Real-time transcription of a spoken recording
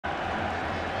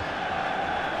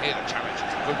Here the challenge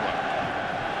is a good one.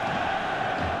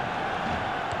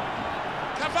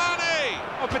 Cavani!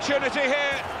 Opportunity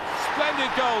here. Splendid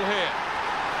goal here.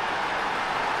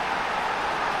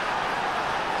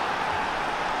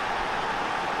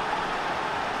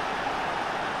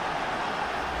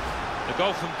 The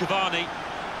goal from Cavani,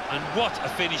 and what a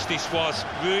finish this was.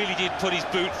 Really did put his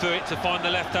boot through it to find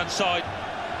the left-hand side.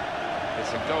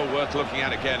 It's a goal worth looking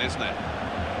at again, isn't it?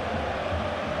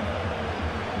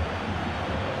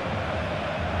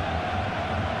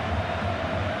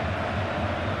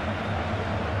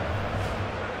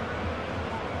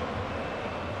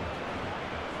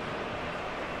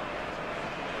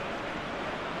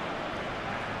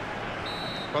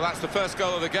 Well, that's the first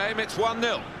goal of the game. It's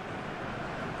 1-0.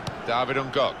 David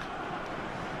Ngog.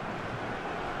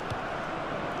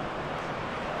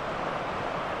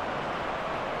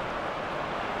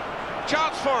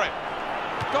 Chance for it.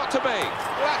 Got to be.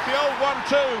 Well, that's the old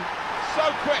 1-2. So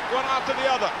quick, one after the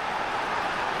other.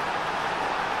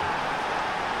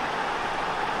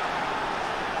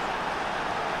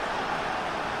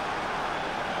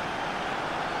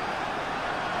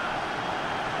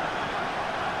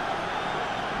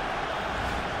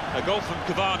 A goal from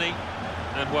Cavani,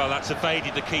 and well, that's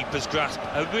evaded the keeper's grasp.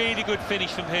 A really good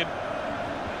finish from him.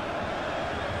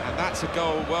 And that's a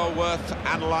goal well worth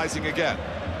analysing again.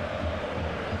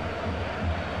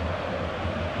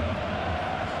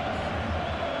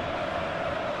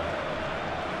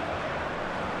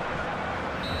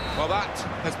 Well, that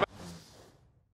has been